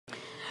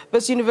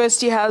Wits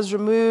University has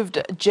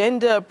removed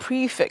gender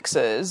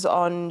prefixes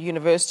on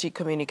university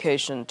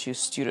communication to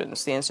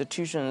students. The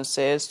institution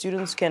says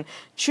students can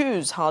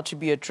choose how to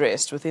be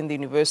addressed within the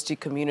university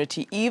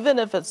community, even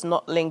if it's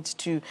not linked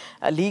to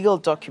legal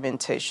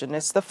documentation.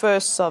 It's the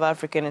first South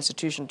African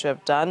institution to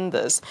have done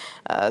this.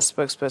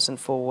 Spokesperson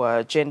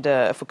for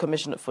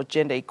Commissioner for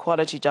Gender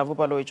Equality, Javu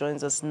Baloyi,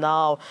 joins us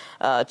now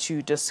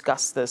to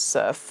discuss this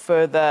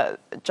further.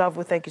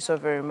 Javu, thank you so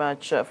very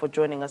much for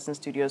joining us in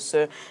studio,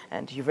 sir,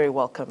 and you're very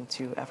welcome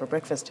to Afro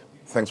Breakfast.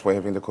 Thanks for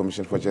having the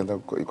Commission for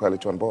Gender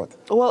Equality on board.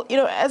 Well,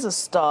 as a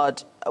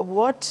start,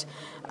 what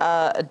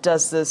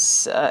does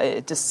this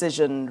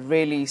decision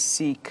really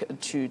seek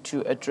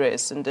to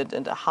address,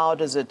 and how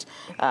does it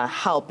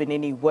help in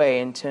any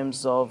way in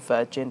terms of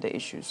gender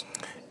issues?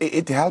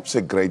 It helps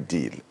a great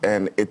deal,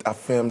 and it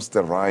affirms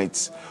the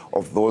rights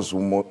of those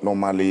who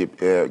normally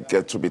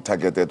get to be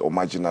targeted or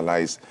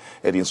marginalized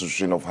at the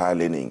institution of higher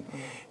learning.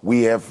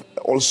 We have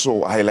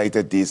also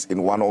highlighted this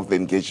in one of the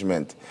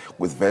engagement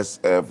with Vice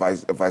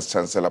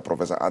Chancellor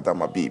Professor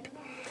Adam Habib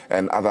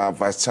and other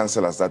vice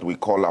chancellors that we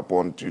call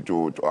upon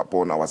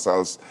upon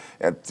ourselves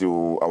and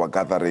to our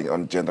gathering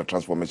on gender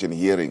transformation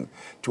hearing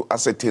to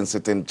ascertain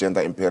certain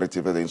gender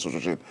imperative at the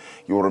institution.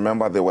 You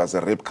remember there was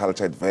a rape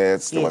culture at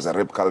Wits, there was a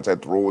rape culture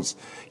at Rhodes,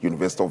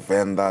 University of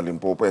Venda,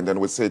 Limpopo, and then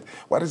we said,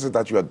 what is it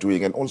that you are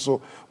doing? And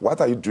also, what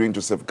are you doing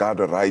to safeguard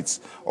the rights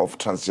of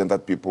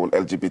transgender people,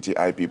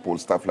 LGBTI people,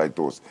 stuff like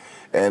those?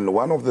 And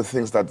one of the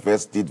things that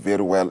Wits did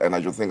very well, and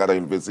I think other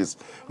universities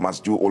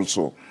must do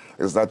also,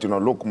 is that,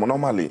 look,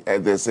 normally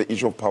there's an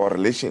issue of power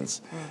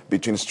relations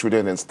between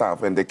student and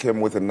staff, and they came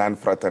with a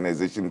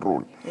non-fraternization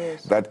rule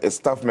that a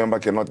staff member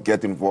cannot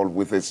get involved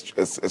with a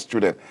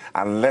student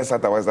unless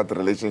otherwise that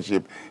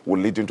relationship will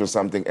lead into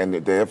something, and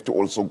they have to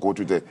also go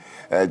to the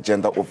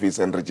gender office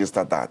and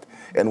register that.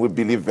 And we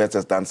believe Wits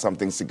has done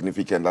something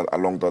significant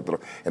along that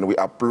road, and we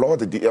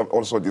applaud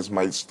also this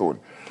milestone,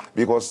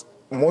 because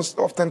most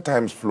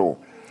oftentimes, Flo,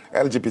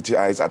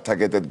 LGBTIs are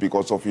targeted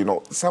because of,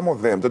 some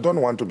of them, they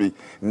don't want to be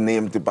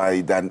named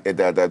by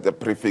the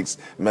prefix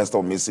Mr.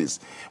 or Mrs.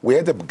 We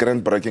had a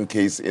groundbreaking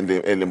case in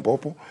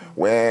Limpopo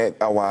where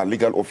our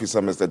legal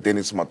officer, Mr.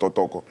 Dennis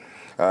Matotoko,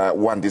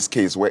 won this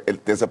case where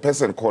there's a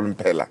person called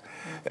Mpela.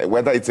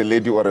 Whether it's a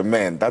lady or a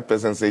man, that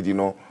person said,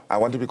 I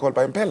want to be called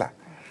by Mpela.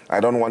 I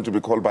don't want to be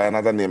called by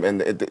another name.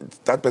 And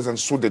that person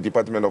sued the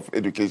Department of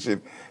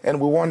Education, and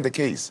we won the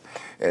case.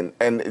 And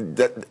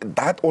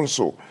that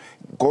also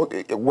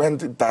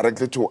went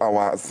directly to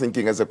our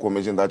thinking as a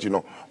commission that,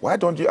 why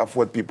don't you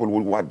afford people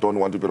who don't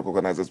want to be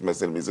recognized as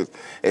Mr. and Mrs.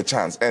 a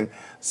chance? And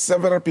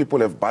several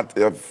people have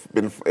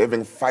been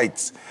having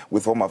fights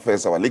with Home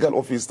Affairs. Our legal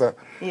officer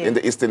in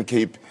the Eastern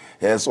Cape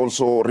has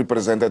also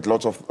represented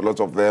lots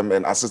of them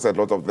and assisted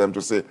lots of them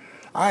to say,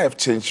 I have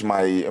changed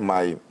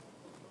myself.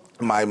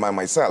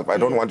 I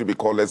don't want to be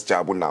called as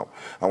Jabu now.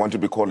 I want to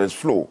be called as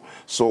Flo.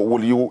 So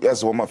will you,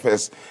 as Home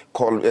Affairs,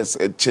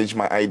 change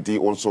my ID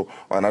also?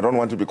 And I don't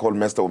want to be called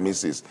Mr. or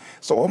Mrs.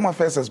 So Home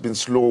Affairs has been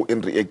slow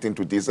in reacting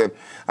to this. And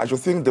I should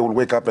think they will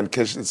wake up and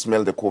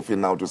smell the coffee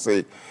now to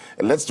say,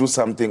 let's do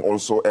something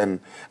also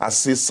and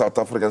assist South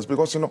Africans.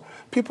 Because,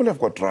 people have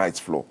got rights,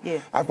 Flo.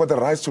 I've got the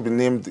rights to be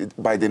named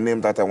by the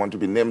name that I want to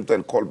be named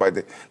and called by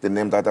the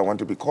name that I want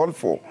to be called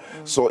for.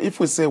 So if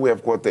we say we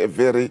have got a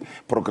very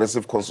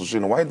progressive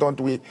constitution, why don't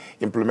we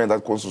implement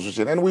that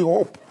constitution? And we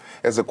hope,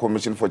 as a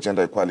Commission for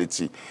Gender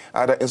Equality,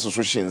 other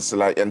institutions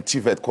like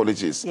TVET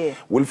colleges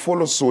will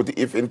follow suit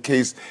if in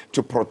case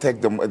to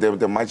protect the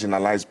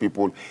marginalized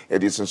people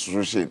at this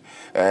institution.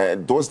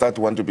 Those that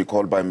want to be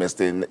called by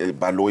Mr.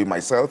 Baloyi,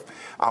 myself,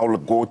 I will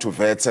go to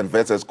Wits, and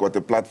Wits has got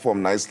a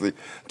platform nicely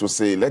to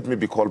say, let me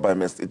be called by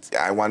Mr.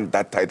 I want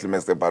that title,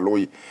 Mr.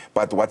 Baloyi,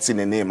 but what's in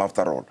a name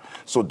after all?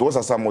 So those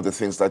are some of the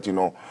things that,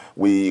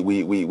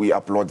 we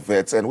applaud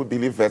Wits, and we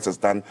believe Wits has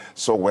done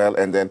so well,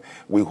 and then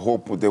we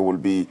hope there will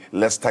be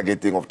less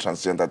targeting of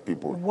transgender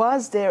people.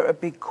 Was there a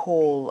big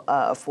call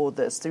for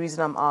this? The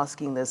reason I'm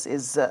asking this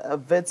is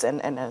Wits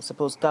and I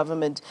suppose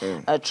government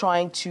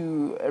trying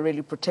to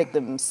really protect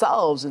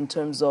themselves in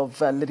terms of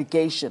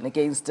litigation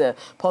against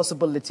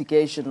possible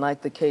litigation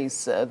like the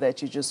case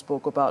that you just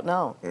spoke about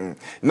now.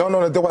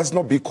 No, there was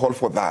no big call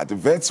for that.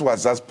 Wits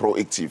was just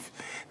proactive.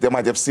 They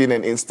might have seen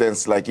an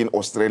instance like in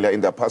Australia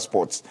in their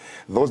passports.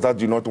 Those that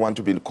do not want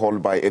to be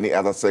called by any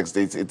other sex,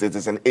 it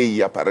is an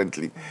AE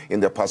apparently in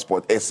their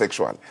passport,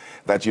 asexual,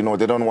 that,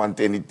 they don't want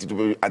to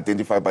be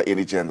identified by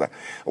any gender.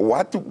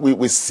 What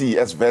we see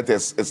as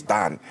Wits is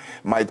done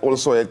might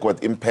also have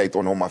got impact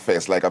on Home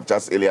Affairs, like I've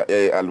just earlier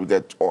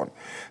alluded on,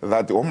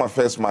 that Home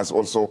Affairs must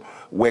also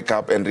wake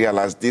up and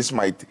realize this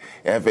might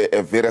have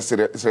a very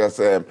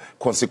serious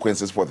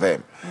consequences for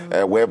them,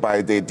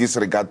 whereby they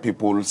disregard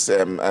people's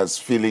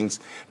feelings,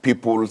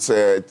 people's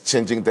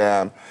changing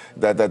their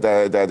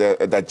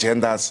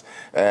genders,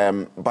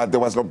 but there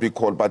was no big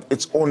call. But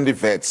it's only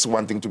vets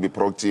wanting to be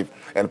proactive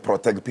and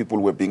protect people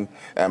who were being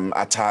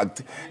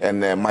attacked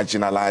and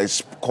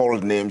marginalized,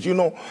 called names. You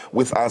know,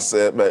 with us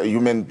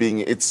human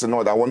beings, it's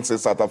not, I won't say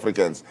South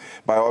Africans,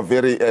 but we're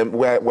very,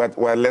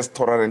 we're less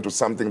tolerant to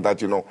something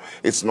that, you know,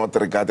 it's not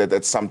regarded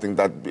as something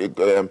that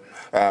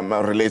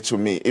relates to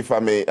me. If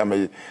I'm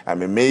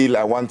a male,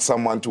 I want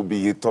someone to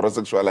be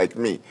heterosexual like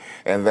me,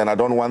 and then I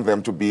don't want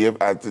them to behave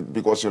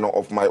because, you know,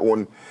 of my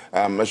own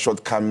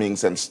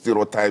shortcomings and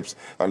stereotypes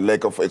and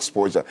lack of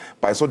exposure.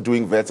 By so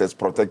doing, VETS has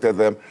protected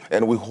them,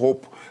 and we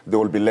hope there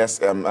will be less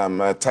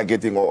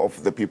targeting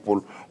of the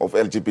people of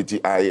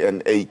LGBTI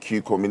and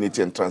AQ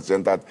community and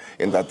transgender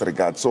in that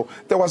regard. So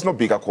there was no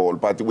bigger call,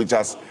 but we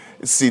just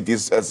see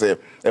this as a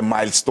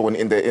milestone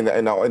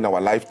in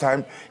our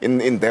lifetime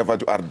in endeavor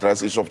to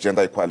address issue of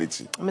gender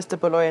equality. Mr.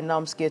 Baloyi, now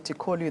I'm scared to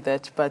call you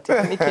that, but in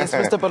any case,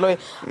 Mr. Baloyi,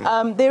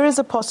 there is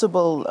a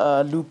possible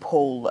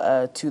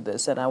loophole to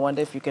this, and I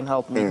wonder if you can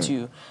help me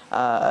to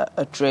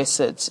address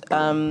it.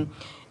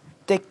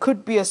 There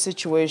could be a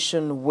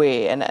situation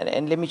where,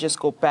 and let me just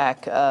go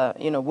back,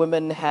 you know,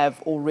 women have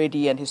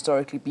already and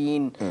historically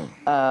been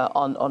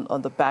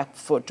on the back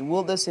foot.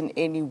 Will this in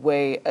any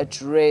way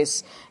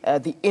address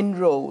the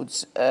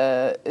inroads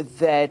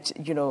that,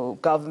 you know,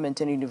 government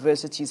and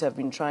universities have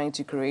been trying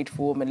to create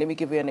for women? Let me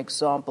give you an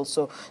example.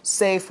 So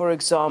say, for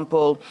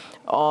example,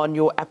 on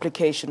your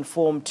application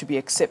form to be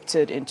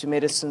accepted into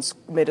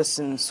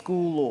medicine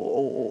school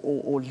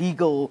or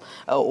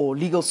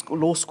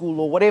law school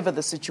or whatever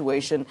the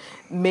situation,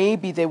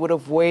 maybe they would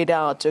have weighed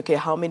out, okay,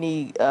 how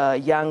many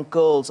young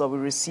girls are we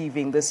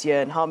receiving this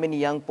year and how many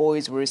young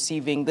boys we're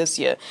receiving this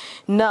year.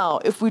 Now,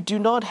 if we do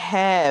not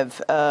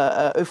have,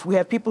 if we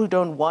have people who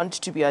don't want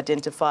to be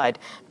identified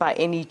by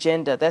any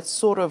gender, that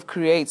sort of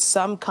creates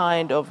some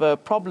kind of a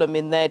problem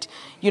in that,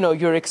 you know,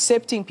 you're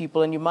accepting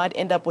people and you might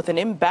end up with an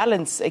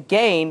imbalance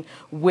again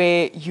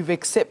where you've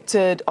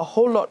accepted a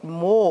whole lot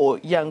more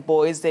young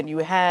boys than you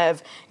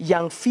have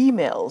young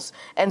females.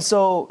 And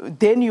so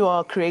then you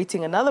are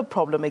creating another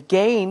problem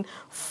again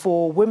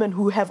for women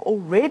who have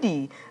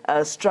already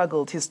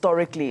struggled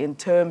historically in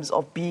terms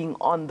of being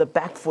on the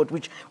back foot,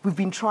 which we've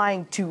been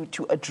trying to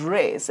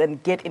address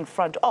and get in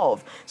front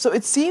of. So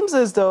it seems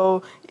as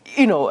though,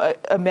 you know,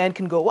 a man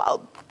can go,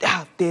 well,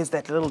 there's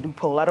that little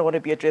loophole. I don't want to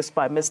be addressed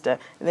by Mr.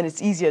 And then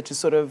it's easier to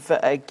sort of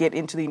get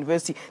into the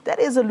university. That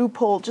is a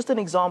loophole, just an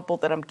example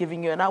that I'm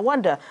giving you. And I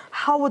wonder,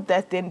 how would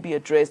that then be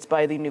addressed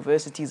by the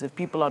universities if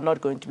people are not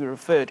going to be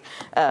referred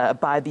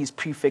by these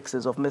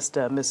prefixes of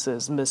Mr.,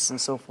 Mrs., Miss, and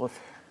so forth?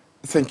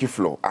 Thank you,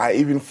 Flo. I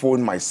even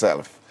phoned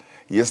myself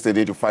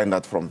yesterday to find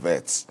out from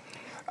vets.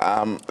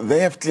 They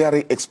have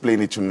clearly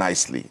explained it to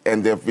nicely,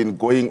 and they've been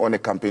going on a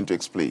campaign to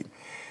explain.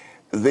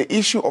 The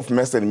issue of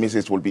Mr. and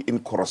Mrs. will be in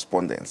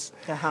correspondence.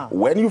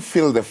 When you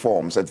fill the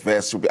forms at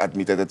VETS to be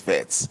admitted at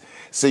VETS,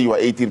 say you are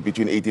 18,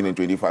 between 18 and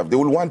 25, they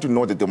will want to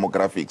know the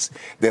demographics,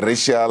 the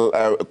racial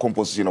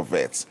composition of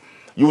VETS.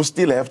 You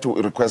still have to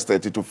request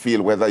it to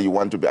feel whether you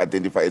want to be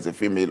identified as a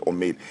female or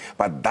male.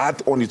 But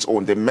that on its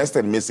own, the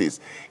Mr. and Mrs.,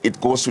 it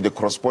goes to the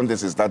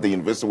correspondences that the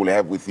university will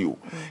have with you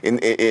in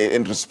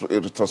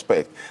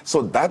retrospect.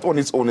 So that on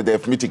its own, they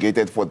have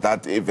mitigated for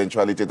that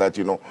eventuality that,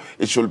 you know,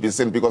 it should be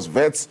seen. Because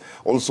vets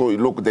also,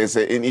 look, there's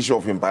an issue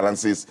of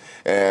imbalances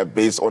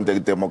based on the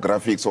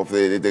demographics of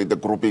the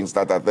groupings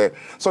that are there.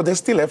 So they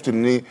still have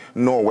to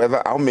know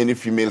whether how many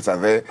females are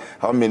there,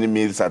 how many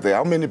males are there,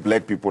 how many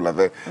black people are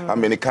there, how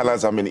many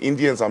colors, how many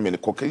Indians, how many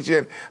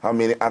Caucasian, how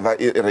many other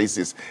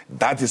races.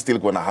 That is still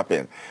going to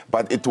happen.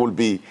 But it will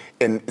be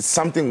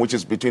something which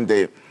is between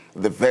the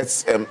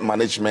vets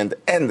management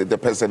and the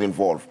person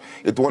involved.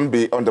 It won't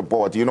be on the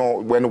board. You know,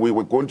 when we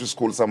were going to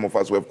school, some of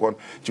us who have gone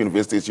to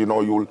universities, you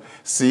know, you'll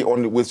see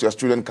on with your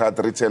student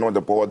card written on the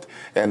board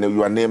and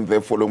your name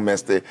there following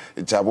Mr.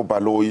 Jabu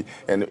Baloyi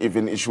and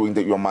even issuing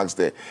your marks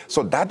there.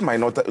 So that might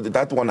not,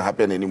 that won't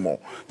happen anymore.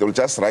 They'll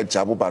just write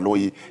Jabu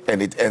Baloyi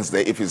and it ends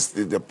there if it's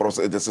the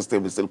process, the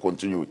system is still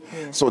continuing.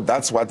 Yeah. So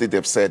that's what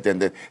they've said,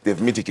 and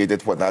they've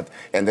mitigated for that.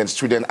 And then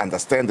students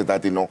understand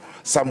that, you know,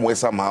 some way,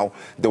 somehow,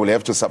 they will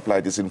have to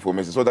supply this information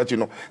so that, you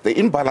know, the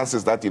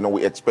imbalances that, you know,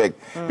 we expect.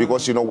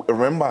 Because, you know,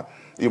 remember,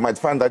 you might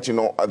find that, you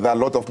know, there are a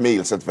lot of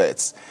males at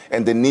vets,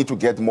 and they need to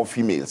get more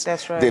females.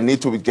 That's right. They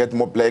need to get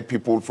more black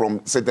people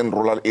from certain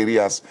rural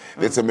areas,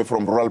 let's say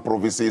from rural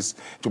provinces,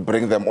 to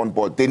bring them on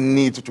board. They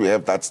need to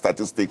have that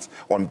statistics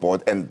on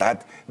board, and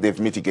that they've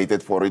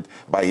mitigated for it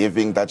by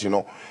having that, you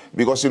know,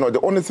 because, you know,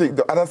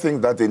 the other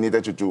thing that they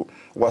needed to do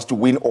was to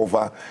win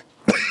over,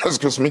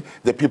 excuse me,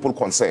 the people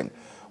concerned.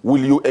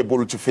 Will you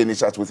able to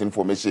finish us with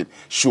information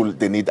should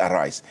the need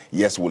arise?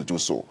 Yes, we'll do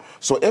so.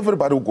 So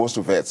everybody who goes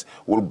to vets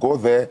will go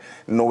there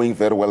knowing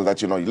very well that,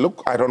 you know,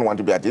 look, I don't want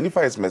to be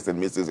identified as Mr.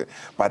 and Mrs.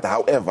 But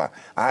however,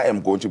 I am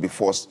going to be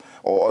forced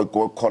or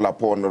call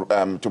upon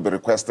to be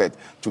requested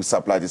to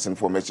supply this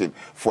information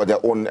for their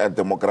own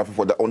demographic,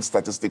 for their own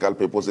statistical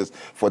purposes,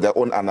 for their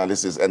own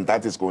analysis, and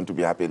that is going to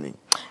be happening.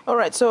 All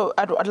right, so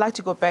I'd like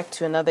to go back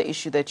to another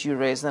issue that you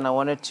raised, and I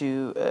wanted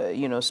to,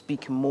 you know,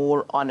 speak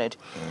more on it.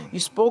 You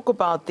spoke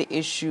about about the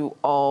issue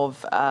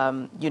of,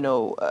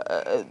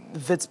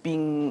 Wits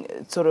being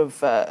sort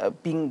of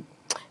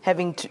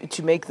having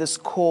to make this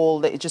call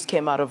that it just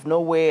came out of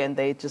nowhere and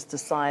they just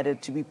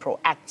decided to be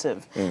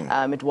proactive.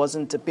 It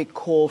wasn't a big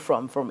call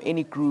from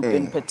any group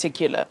in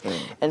particular.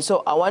 And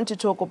so I want to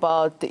talk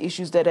about the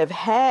issues that have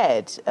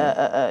had,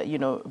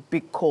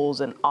 big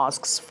calls and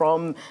asks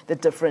from the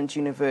different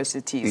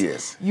universities.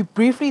 Yes. You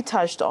briefly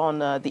touched on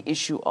the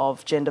issue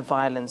of gender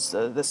violence,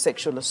 the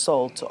sexual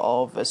assault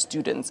of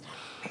students.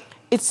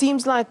 It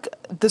seems like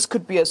this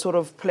could be a sort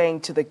of playing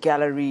to the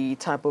gallery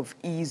type of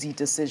easy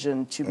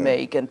decision to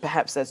make, and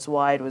perhaps that's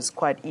why it was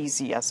quite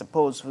easy, I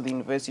suppose, for the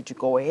university to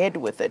go ahead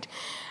with it.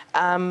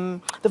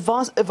 The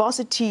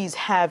varsities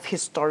have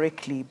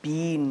historically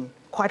been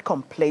quite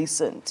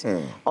complacent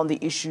on the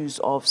issues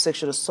of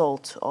sexual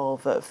assault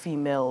of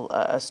female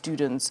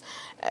students.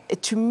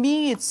 To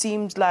me, it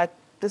seems like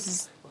this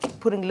is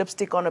putting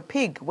lipstick on a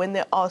pig when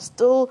there are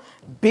still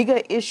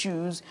bigger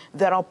issues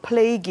that are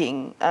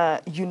plaguing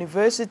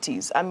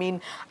universities. I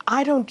mean,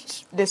 I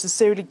don't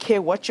necessarily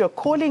care what you're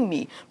calling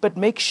me, but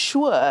make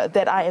sure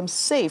that I am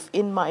safe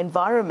in my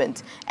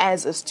environment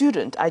as a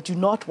student. I do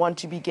not want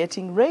to be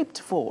getting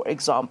raped, for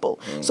example.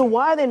 So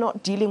why are they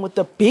not dealing with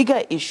the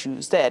bigger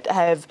issues that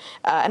have,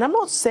 and I'm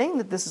not saying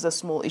that this is a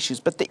small issue,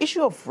 but the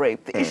issue of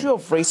rape, the issue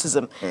of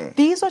racism,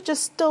 these are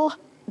just still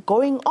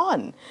going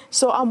on.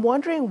 So I'm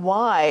wondering,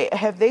 why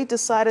have they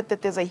decided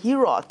that there's a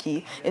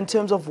hierarchy in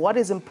terms of what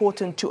is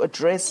important to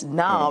address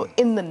now,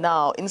 in the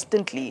now,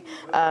 instantly,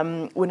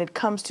 when it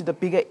comes to the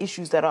bigger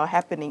issues that are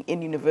happening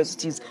in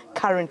universities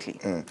currently?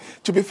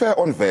 To be fair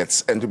on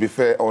Wits, and to be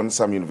fair on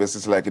some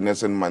universities like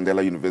Nelson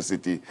Mandela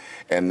University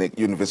and the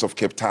University of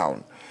Cape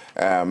Town,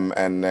 and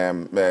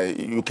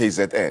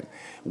UKZN,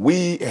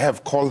 we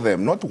have called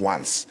them not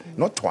once,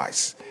 not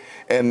twice.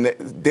 And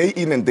day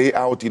in and day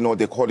out,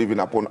 they call even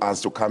upon us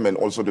to come and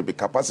also to be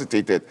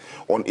capacitated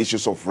on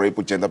issues of rape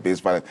or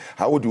gender-based violence.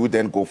 How would you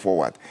then go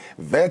forward?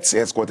 Wits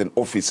has got an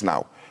office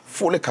now,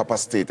 fully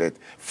capacitated,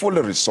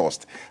 fully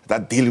resourced,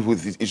 that deals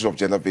with the issue of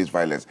gender-based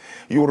violence.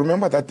 You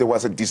remember that there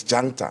was a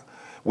disjuncture.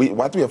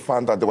 What we have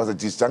found that there was a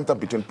disjuncture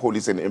between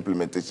policy and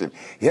implementation.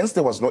 Hence,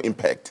 there was no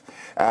impact.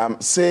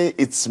 Say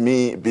it's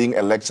me being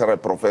a lecturer,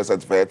 professor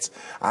at Wits,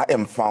 I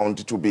am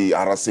found to be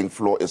harassing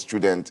a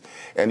student,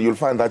 and you'll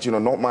find that,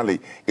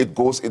 normally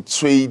it's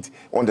swayed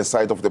on the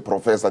side of the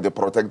professor. They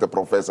protect the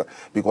professor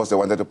because they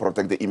wanted to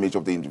protect the image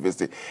of the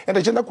university. And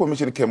the Gender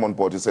Commission came on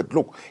board and said,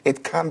 look,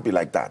 it can't be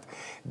like that.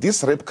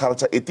 This rape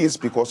culture, it is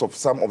because of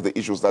some of the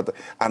issues that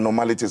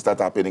anomalies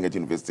that are happening at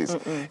universities.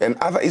 And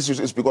other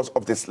issues is because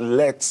of this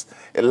lapse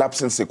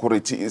in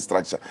security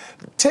structure.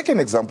 Take an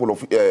example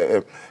of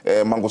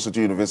Mangosuthu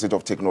University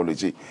of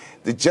Technology.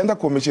 The Gender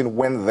Commission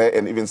went there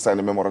and even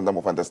signed a memorandum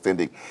of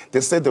understanding.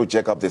 They said they'll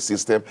jack up the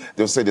system.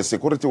 They'll say the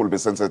security will be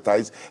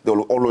sensitized. They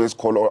will always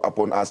call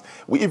upon us.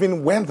 We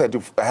even went there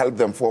to help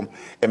them form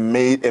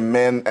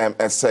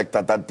a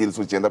sector that deals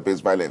with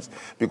gender-based violence.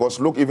 Because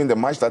look, even the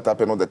march that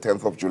happened on the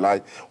 10th of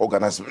July,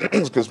 organized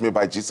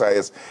by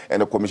GCIS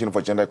and the Commission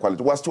for Gender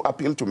Equality, was to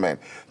appeal to men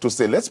to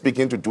say, let's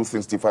begin to do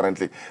things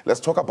differently. Let's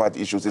talk about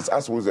issues. It's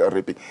us who are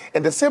raping.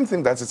 And the same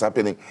thing that is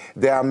happening,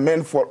 there are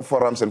men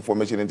forums and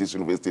formation in these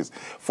universities.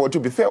 To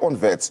be fair on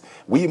Wits,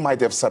 we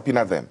might have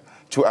subpoenaed them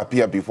to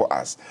appear before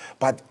us.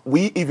 But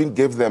we even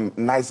gave them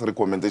nice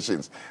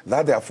recommendations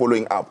that they are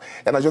following up.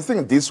 And I just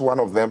think this one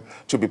of them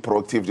to be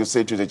proactive, to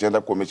say to the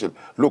Gender Commission,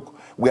 look,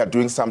 we are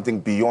doing something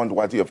beyond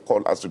what you have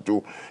called us to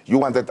do. You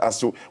wanted us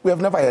to. We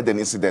have never had an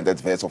incident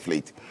at Wits of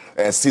late,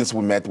 since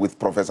we met with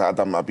Professor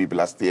Adam Abib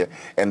last year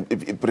and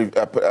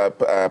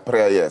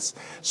prior years.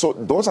 So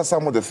those are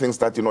some of the things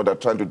that, they're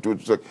trying to do,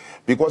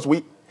 because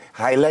we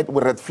highlight,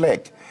 we red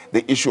flag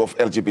the issue of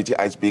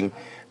LGBTIs being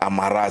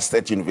harassed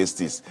at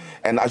universities.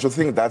 And I should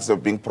think that's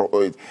being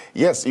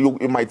yes, you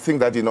might think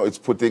that, it's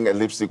putting a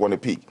lipstick on a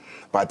pig.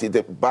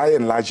 But by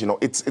and large,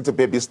 it's a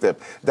baby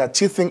step. There are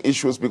teething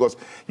issues because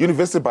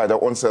university by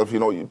their own self,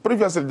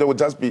 previously they would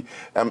just be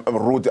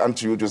rude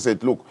unto you to say,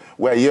 look,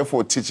 we're here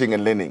for teaching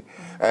and learning.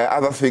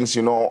 Other things,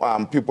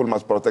 people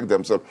must protect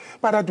themselves.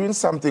 But are doing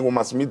something, we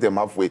must meet them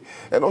halfway.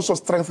 And also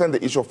strengthen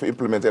the issue of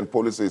implementing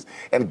policies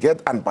and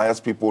get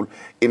unbiased people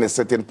in a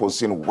certain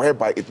position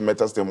whereby it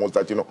matters the most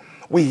that,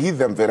 we heed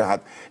them very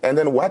hard. And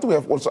then what we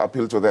have also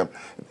appealed to them,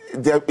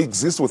 they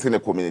exist within a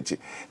community.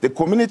 The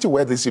community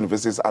where these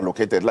universities are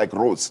located, like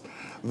roads,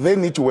 they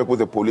need to work with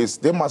the police.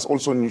 They must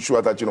also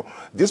ensure that,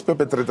 these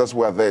perpetrators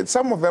who are there,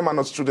 some of them are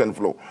not student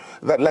flow.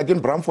 That, like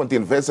in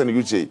Bramfontein, Wits and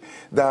UJ,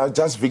 they are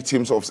just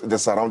victims of the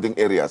surrounding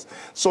areas.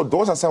 So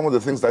those are some of the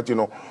things that,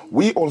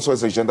 we also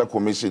as a Gender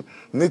Commission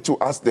need to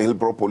ask the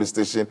Hillbrow Police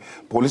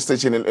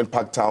Station in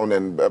Parktown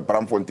and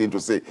Bramfontein to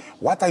say,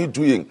 what are you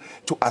doing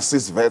to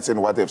assist Wits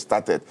in what they've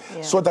started?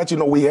 Yeah. So that,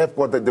 we have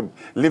got the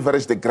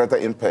leverage the greater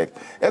impact.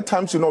 At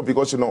times,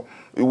 because,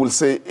 you will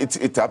say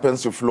it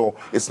happens to flow,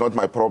 it's not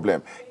my problem.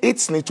 problem.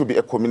 It needs to be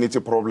a community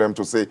problem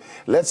to say,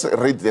 let's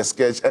read the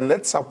sketch and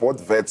let's support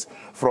vets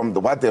from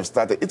what they've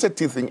started. It's a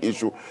teething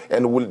issue,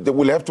 and they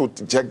will have to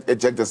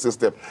eject the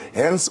system.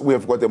 Hence, we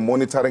have got a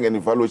monitoring and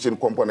evaluation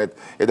component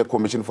at the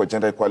Commission for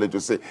Gender Equality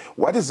to say,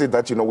 what is it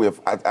that, we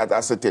have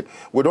ascertained?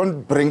 We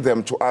don't bring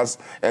them to us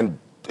and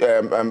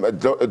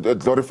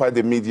glorify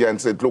the media and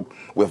say, look,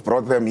 we've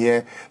brought them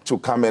here to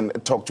come and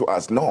talk to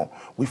us. No,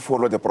 we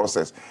follow the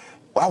process.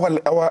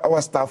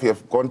 Our staff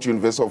have gone to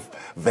University of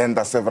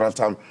Venda several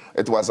times.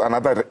 It was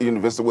another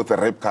university with a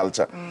rape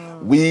culture.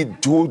 We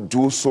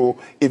do so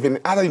even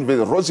other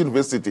universities, Rhodes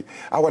University,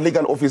 our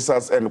legal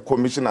officers and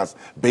commissioners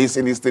based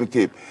in Eastern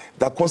Cape,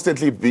 they're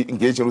constantly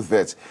engaging with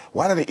vets.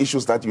 What are the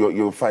issues that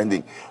you're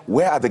finding?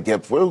 Where are the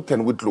gaps? Where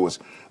can we close?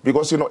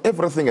 Because,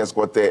 everything has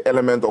got the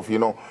element of,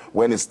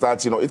 when it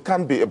starts, it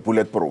can't be a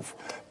bulletproof.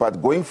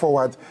 But going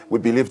forward, we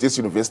believe these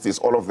universities,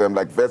 all of them,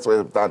 like vets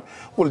have done,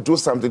 will do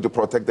something to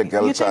protect the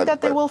girl child. You think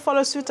that they will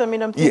follow suit? I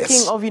mean, I'm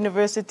thinking of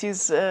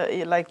universities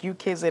like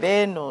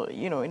UKZN or,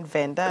 in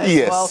Venda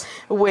as well,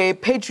 where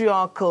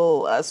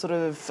patriarchal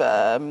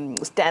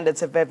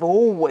standards have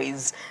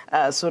always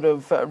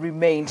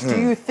remained.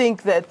 Do you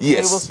think that they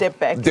will step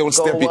back? They will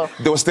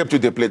step to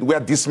the plate. We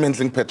are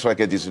dismantling patriarchy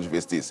at these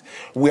universities.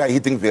 We are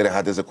hitting very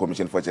hard as a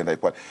Commission for Gender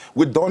Equality.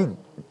 We don't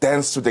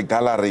dance to the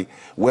gallery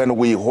when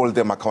we hold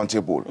them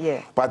accountable.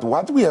 Yeah. But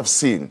what we have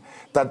seen,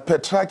 that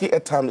patriarchy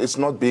at times is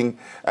not being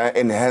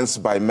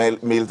enhanced by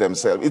male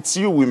themselves. It's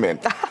you women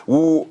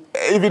who,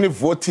 even if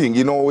voting,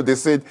 they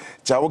said,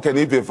 Jawo, can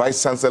you be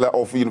vice chancellor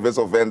of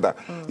University of Venda?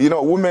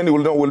 Women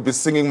will be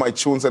singing my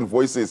tunes and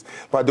voices,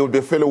 but they will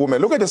be fellow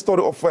women. Look at the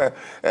story of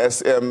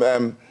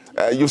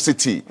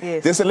UCT.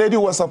 Yes. There's a lady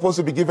who was supposed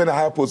to be given a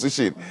higher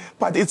position,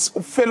 but it's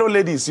fellow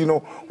ladies,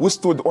 who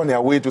stood on their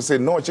way to say,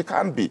 no, she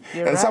can't be.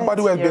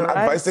 Somebody who has been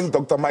advising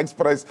Dr. Mike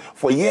Price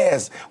for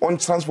years on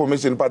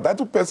transformation, but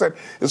that person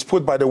is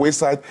put by the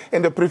wayside,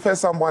 and they prefer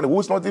someone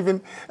who's not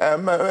even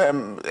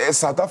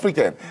South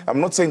African. I'm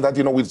not saying that,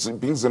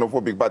 with being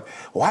xenophobic, but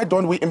why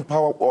don't we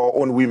empower our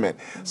own women?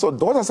 So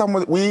those are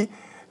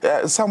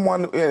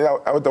someone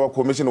out our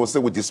commission will say,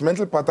 we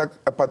dismantle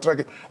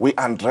patriarchy, we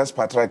undress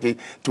patriarchy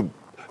to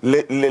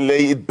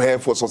lay it bare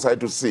for society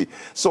to see.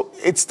 So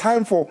it's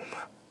time for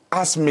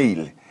us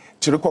male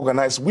to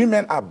recognize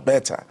women are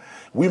better.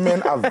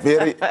 Women are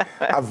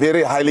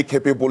very highly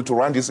capable to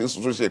run this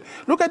institution.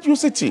 Look at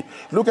UCT.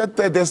 Look at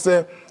there's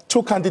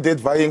two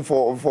candidates vying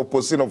for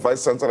position of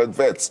vice chancellor at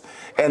Vets,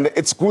 and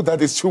it's good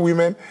that it's two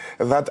women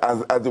that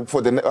are after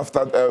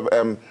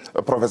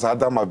Professor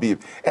Adam Habib,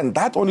 and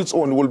that on its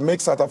own will make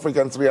South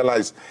Africans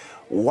realize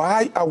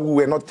why are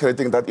we not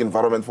creating that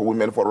environment for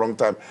women for a long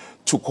time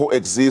to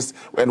coexist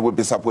and we'll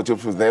be supportive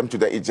to them, to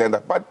their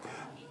agenda. But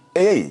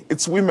hey,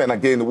 it's women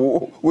again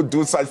who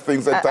do such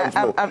things at times.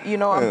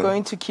 I'm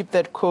going to keep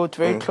that quote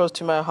very close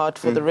to my heart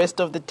for the rest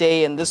of the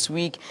day and this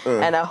week.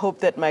 And I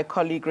hope that my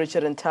colleague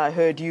Richard and Tai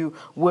heard you.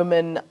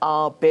 Women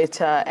are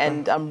better,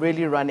 and I'm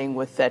really running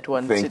with that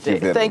one today.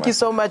 Thank you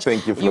so much.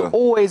 Thank you. You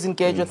always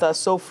engage with us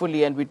so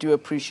fully, and we do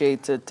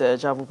appreciate it.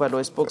 Javu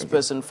Baloyi,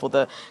 spokesperson for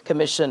the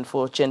Commission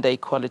for Gender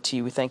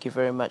Equality. We thank you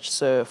very much,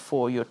 sir,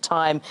 for your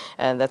time.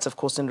 And that's, of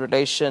course, in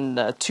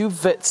relation to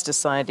Wits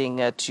deciding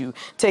to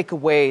take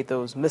away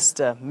those Mr.,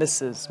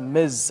 Mrs.,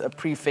 Ms.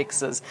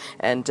 prefixes,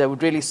 and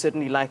would really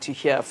certainly like to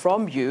hear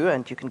from you.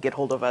 And you can get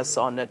hold of us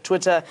on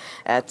Twitter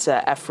at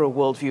Afro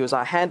Worldview is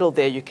our handle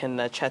there. You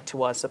can chat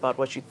to us about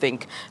what you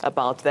think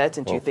about that,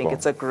 and do you think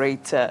it's a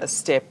great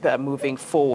step moving forward.